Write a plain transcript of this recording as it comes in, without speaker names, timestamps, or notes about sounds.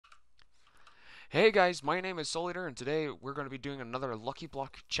Hey guys, my name is Solitaire, and today we're going to be doing another Lucky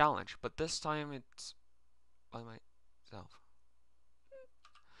Block challenge, but this time it's by myself.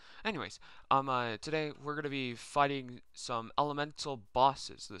 Anyways, today we're going to be fighting some elemental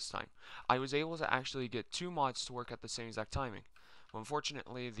bosses this time. I was able to actually get two mods to work at the same exact timing. Well,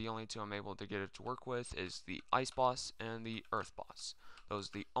 unfortunately, the only two I'm able to get it to work with is the Ice Boss and the Earth Boss. Those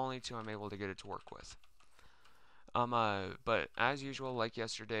are the only two I'm able to get it to work with. But as usual, like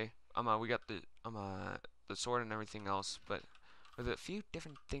yesterday, we got the sword and everything else, but with a few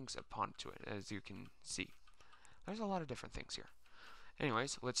different things upon to it, as you can see. There's a lot of different things here.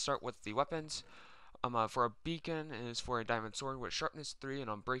 Anyways, let's start with the weapons. For a beacon is for a diamond sword with sharpness 3 and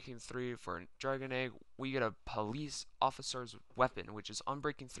unbreaking 3. For a dragon egg, we get a police officer's weapon, which is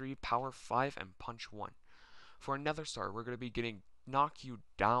unbreaking 3, power 5, and punch 1. For another star, we're going to be getting knock you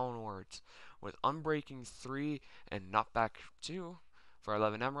downwards with unbreaking 3 and knockback 2. For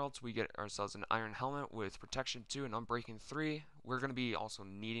 11 emeralds, we get ourselves an iron helmet with protection 2 and unbreaking 3. We're going to be also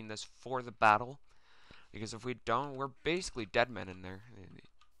needing this for the battle, because if we don't, we're basically dead men in there.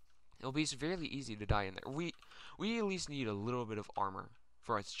 It'll be severely easy to die in there. We at least need a little bit of armor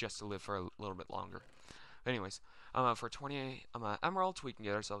for us just to live for a little bit longer. Anyways, for 20 emeralds, we can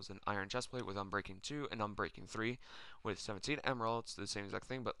get ourselves an iron chestplate with unbreaking 2 and unbreaking 3. With 17 emeralds, the same exact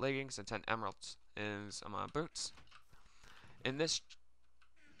thing, but leggings, and 10 emeralds is boots. In this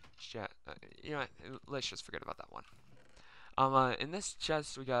you know what, let's just forget about that one. In this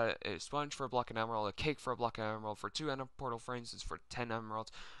chest, we got a sponge for a block of emerald, a cake for a block of emerald, for 2 ender portal frames is for 10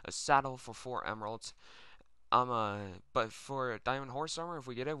 emeralds, a saddle for 4 emeralds. But for diamond horse armor, if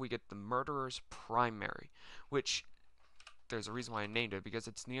we get it, we get the murderer's primary, which there's a reason why I named it, because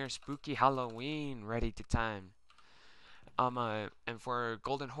it's near spooky Halloween, ready to time. And for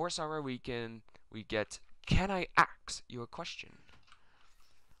golden horse armor, we get can I ask you a question?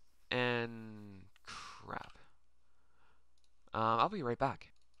 And crap. I'll be right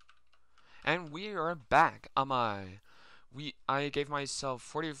back. And we are back. I gave myself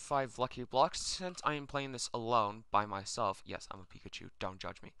 45 lucky blocks since I am playing this alone by myself. Yes, I'm a Pikachu. Don't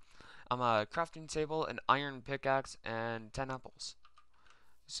judge me. I'm a crafting table, an iron pickaxe, and 10 apples.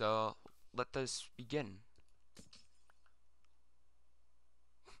 So let this begin.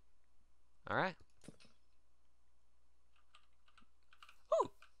 All right.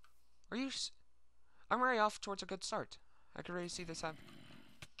 Oh, are you? I'm already off towards a good start. I can already see this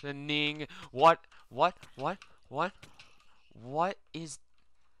happening. What? What? What? What? What is?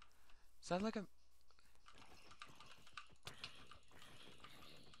 Is that like a?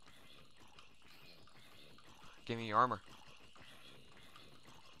 Give me your armor.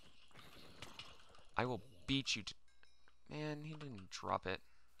 I will beat you to. Man, he didn't drop it.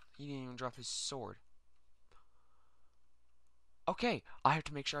 He didn't even drop his sword. Okay, I have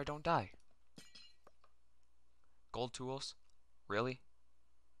to make sure I don't die. Gold tools? Really?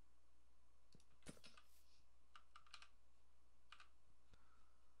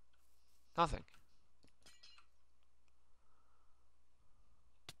 Nothing.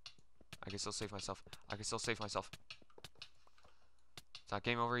 I can still save myself. I can still save myself. It's not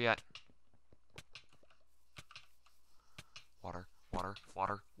game over yet. Water, water,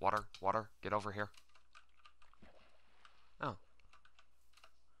 water, water, water. Get over here. Oh.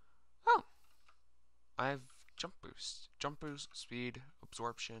 Oh. I have jump boost, speed,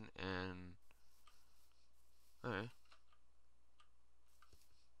 absorption, and... Okay.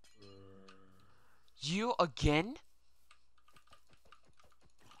 You again?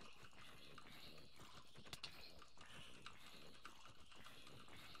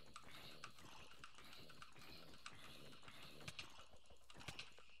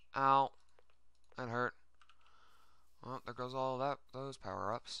 Ow. That hurt. Well, there goes all that those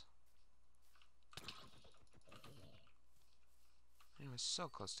power-ups. He was so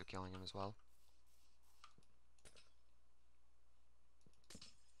close to killing him as well.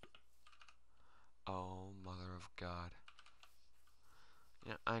 Oh, mother of God.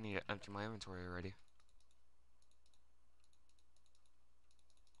 Yeah, I need to empty my inventory already.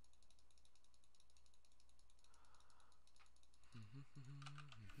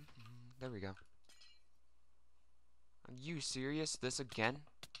 There we go. Are you serious? This again?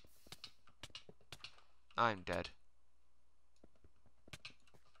 I'm dead.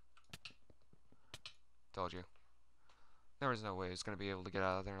 Told you. There was no way I was going to be able to get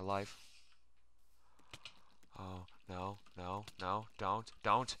out of there alive. Oh, no, no, no, don't.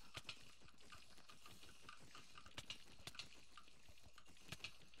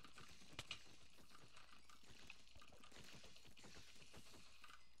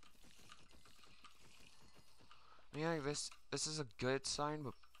 I mean, like, this is a good sign,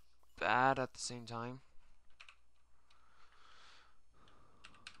 but bad at the same time.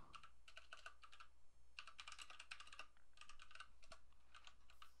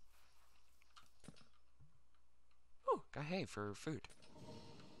 Oh, got hay for food.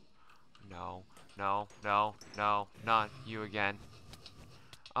 No, no, no, no, not you again.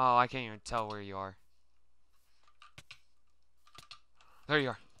 Oh, I can't even tell where you are. There you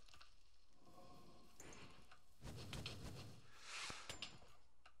are.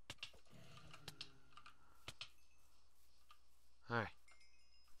 Alright.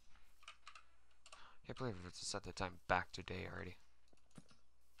 Can't believe it's set the time back to day already.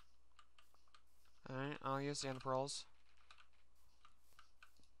 Alright, I'll use the end pearls.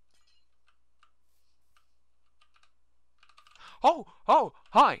 Oh! Oh!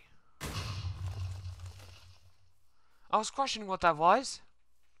 Hi! I was questioning what that was.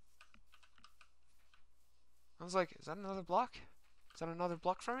 I was like, is that another block? Is that another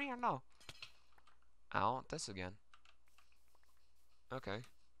block for me or no? I want this again. Okay.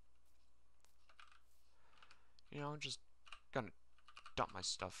 You know, I'm just gonna dump my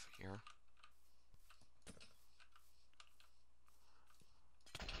stuff here.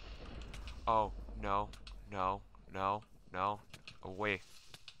 Oh, no, no, no, no. Away.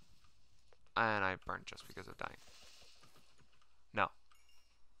 And I burned just because of dying. No.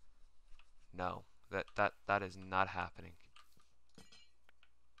 No. That is not happening.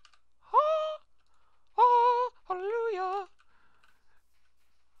 Ah! Ah! Hallelujah!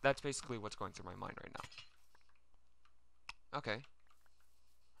 That's basically what's going through my mind right now. Okay.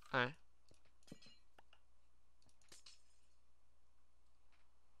 Alright.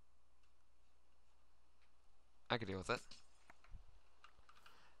 I could deal with it.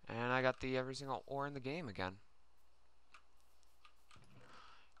 And I got the every single ore in the game again.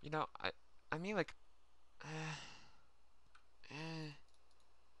 You know, I mean, like,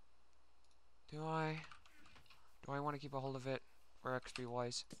 do I want to keep a hold of it for XP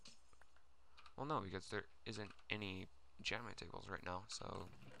wise? Well, no, because there isn't any enchantment tables right now, so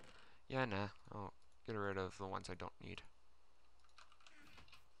yeah, nah, I'll get rid of the ones I don't need.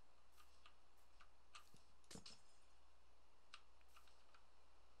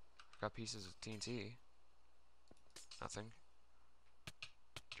 Got pieces of TNT. Nothing.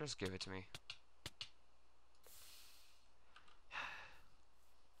 Just give it to me.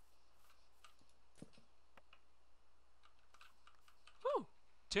 Oh,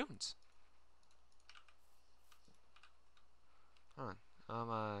 tunes. Hold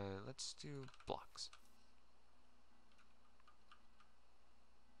on. Let's do blocks.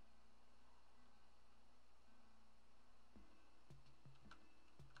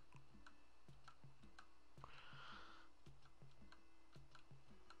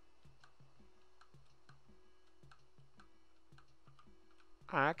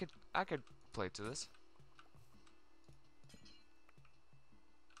 Alright, I could play to this.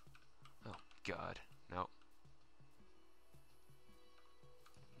 Oh God, no.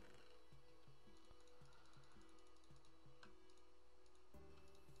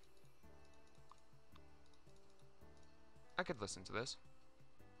 I could listen to this.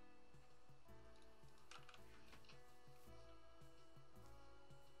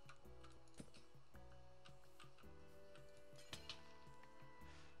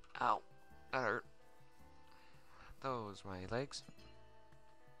 Ow, that hurt. Those my legs.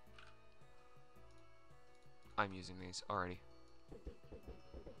 I'm using these already.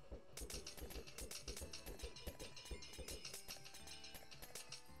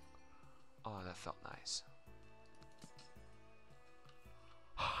 Oh, that felt nice.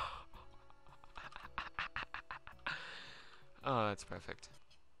 Oh, that's perfect.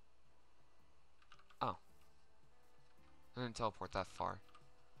 Oh. I didn't teleport that far.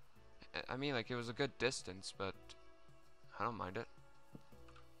 I mean, like, it was a good distance, but I don't mind it.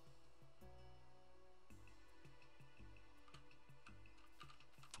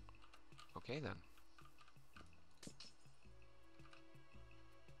 Okay, then.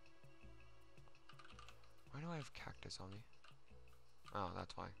 Why do I have cactus on me? Oh,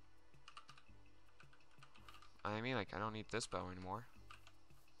 that's why. I mean, like, I don't need this bow anymore.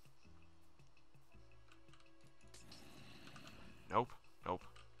 Nope. Nope.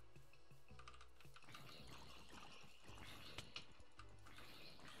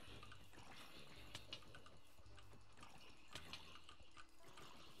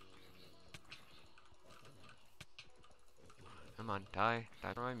 Come on, die.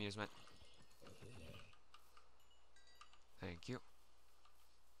 Die for my amusement. Thank you.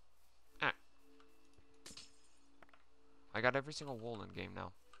 Ah. I got every single wool in game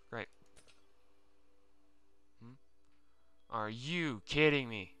now. Great. Hmm? Are you kidding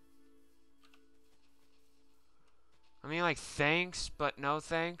me? I mean, like, thanks, but no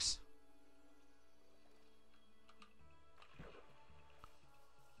thanks.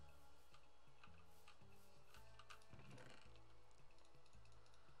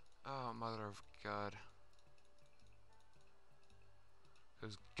 Oh, mother of God.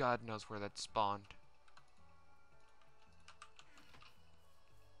 Because God knows where that spawned.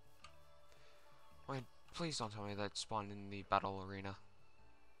 Wait, please don't tell me that spawned in the battle arena.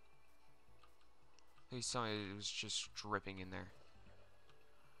 Please tell me it was just dripping in there.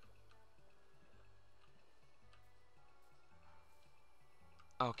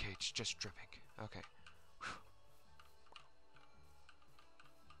 Okay, it's just dripping. Okay. Whew.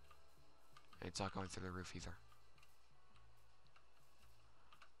 It's not going through the roof either.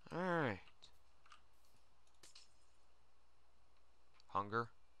 Alright. Hunger?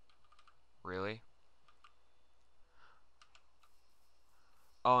 Really?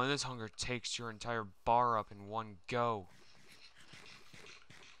 Oh, and this hunger takes your entire bar up in one go.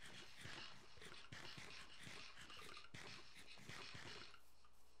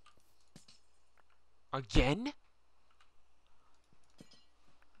 Again?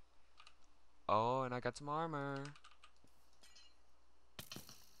 Oh, and I got some armor.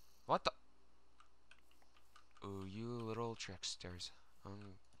 What the? Ooh, you little tricksters.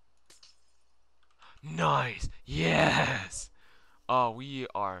 Nice! Yes! Oh, we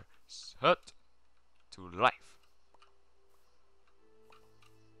are set to life.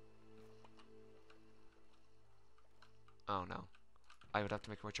 Oh no. I would have to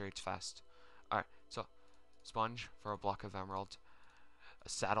make my trades fast. Alright, so sponge for a block of emerald. A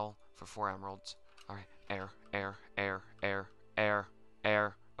saddle for 4 emeralds. Alright, air, air, air, air, air,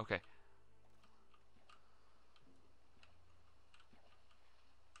 air. Okay.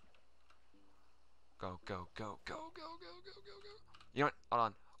 Go, go, go, go, go, go, go, go, go. You know what? Hold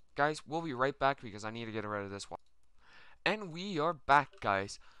on. Guys, we'll be right back because I need to get rid of this one. And we are back,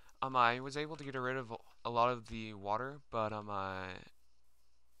 guys. I was able to get rid of a lot of the water, but, oh,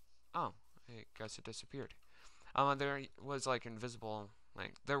 I guess it disappeared. There was, like, invisible,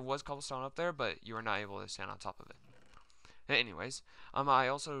 like, there was cobblestone up there, but you were not able to stand on top of it. Anyways, I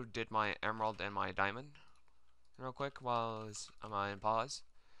also did my emerald and my diamond real quick while I was, in pause.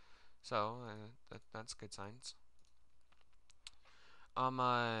 So, that's good signs. Oh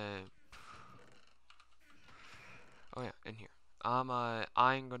yeah, in here. I'm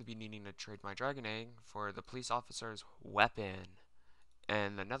going to be needing to trade my dragon egg for the police officer's weapon,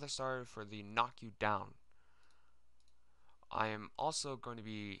 and the nether star for the knock you down. I am also going to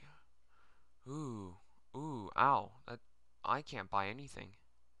be, ow, I can't buy anything.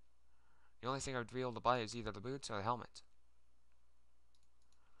 The only thing I would be able to buy is either the boots or the helmet.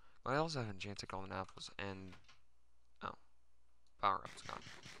 But I also have enchanted golden apples and, oh, power up's gone.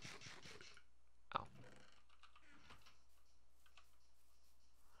 Oh.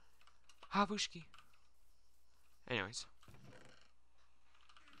 Habushki. Anyways.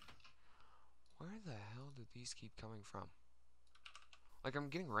 Where the hell did these keep coming from? Like, I'm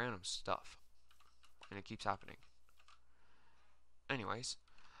getting random stuff. And it keeps happening. Anyways.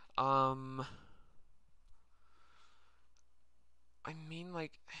 I mean,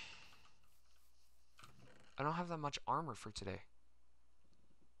 like, I don't have that much armor for today.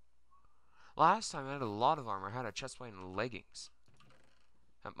 Last time I had a lot of armor. I had a chestplate and leggings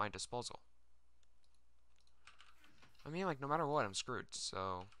at my disposal. I mean, like, no matter what, I'm screwed,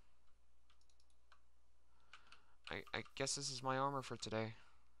 so... I guess this is my armor for today.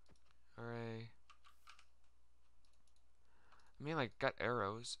 Hooray. I mean, like, got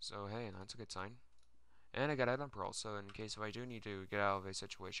arrows, so hey, that's a good sign. And I got item pearls, so in case if I do need to get out of a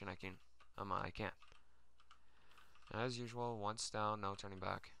situation, I can. I can. As usual, once down, no turning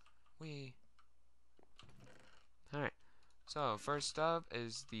back. Whee! Alright. So, first up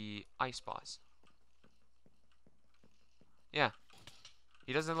is the ice boss. Yeah.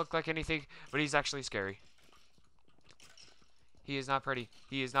 He doesn't look like anything, but he's actually scary. He is not pretty.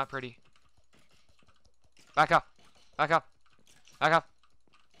 He is not pretty. Back up! Back up! Back up!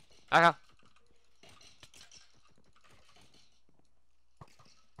 Back up!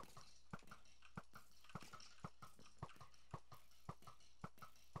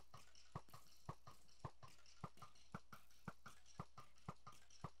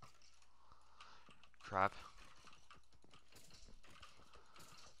 Crap.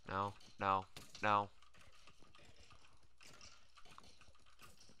 No, no, no.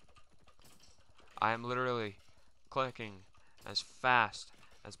 I am literally clicking as fast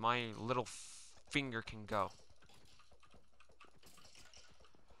as my little finger can go.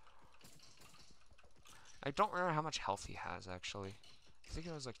 I don't remember how much health he has, actually. I think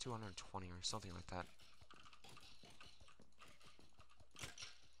it was like 220 or something like that.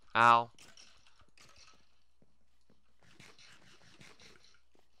 Ow.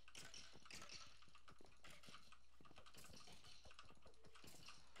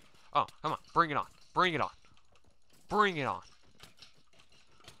 Oh, come on. Bring it on. Bring it on. Bring it on.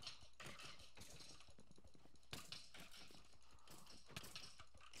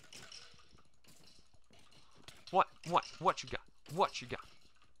 What? What? What you got? What you got?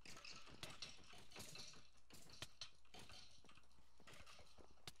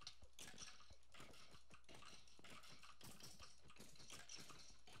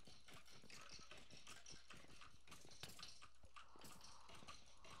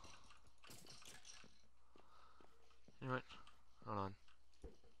 You know what? Hold on.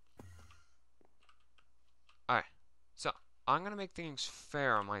 Alright. So, I'm gonna make things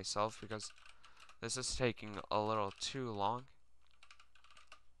fair on myself because this is taking a little too long.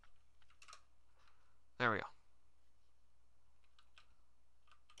 There we go.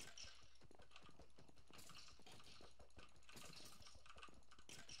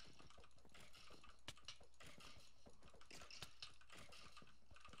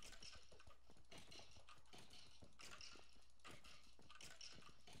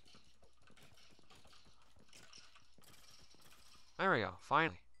 There we go.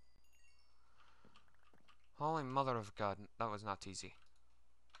 Finally. Holy mother of God. That was not easy.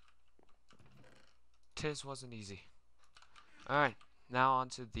 Tis wasn't easy. Alright. Now on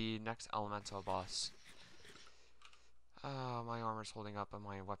to the next elemental boss. My armor's holding up and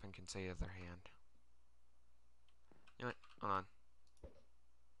my weapon can say other hand. You know what? Hold on.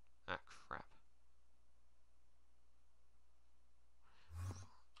 Ah, crap.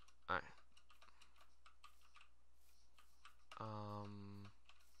 Alright.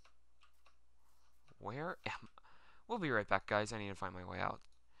 Where am... We'll be right back, guys. I need to find my way out.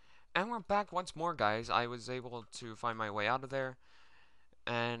 And we're back once more, guys. I was able to find my way out of there.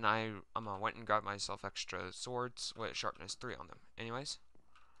 And I went and got myself extra swords with sharpness 3 on them. Anyways.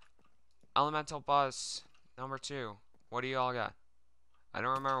 Elemental boss number 2. What do you all got? I don't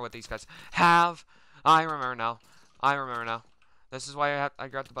remember what these guys have. I remember now. I remember now. This is why I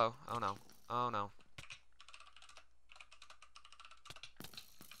grabbed the bow. Oh no. Oh no.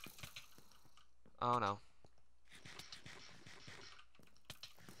 Oh no.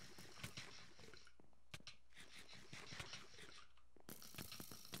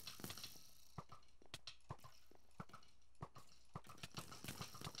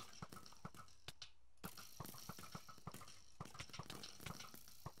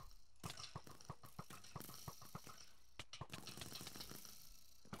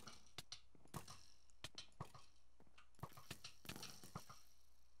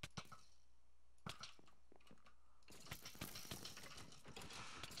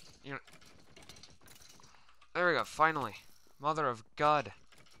 You know, there we go, finally. Mother of God.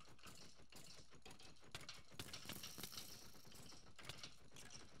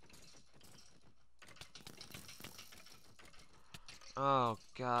 Oh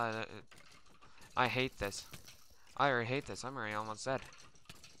God. I hate this. I already hate this. I'm already almost dead.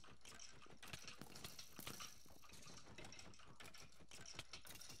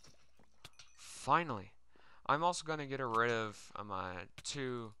 Finally. I'm also gonna get rid of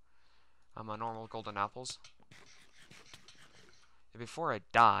two normal golden apples. Before I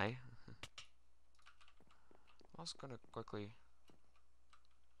die, I'm also gonna quickly.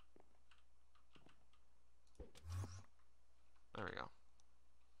 There we go.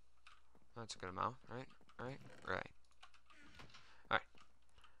 That's a good amount, right? Right? Right. Alright.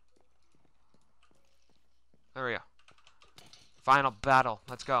 There we go. Final battle.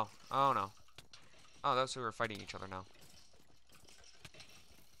 Let's go. Oh no. Oh, those two are fighting each other now.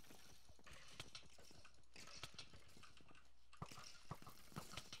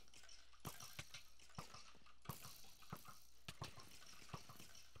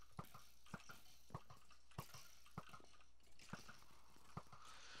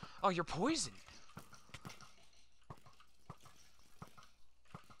 Oh, you're poisoned.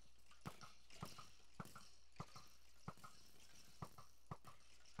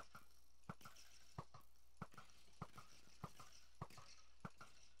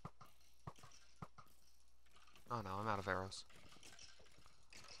 Oh no, I'm out of arrows.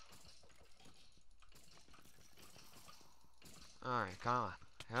 Alright, come on.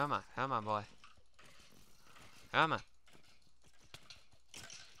 Come on. Come on, boy. Come on.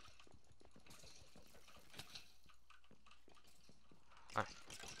 Alright.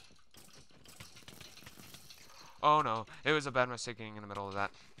 Oh no, it was a bad mistake getting in the middle of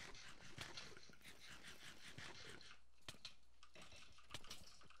that.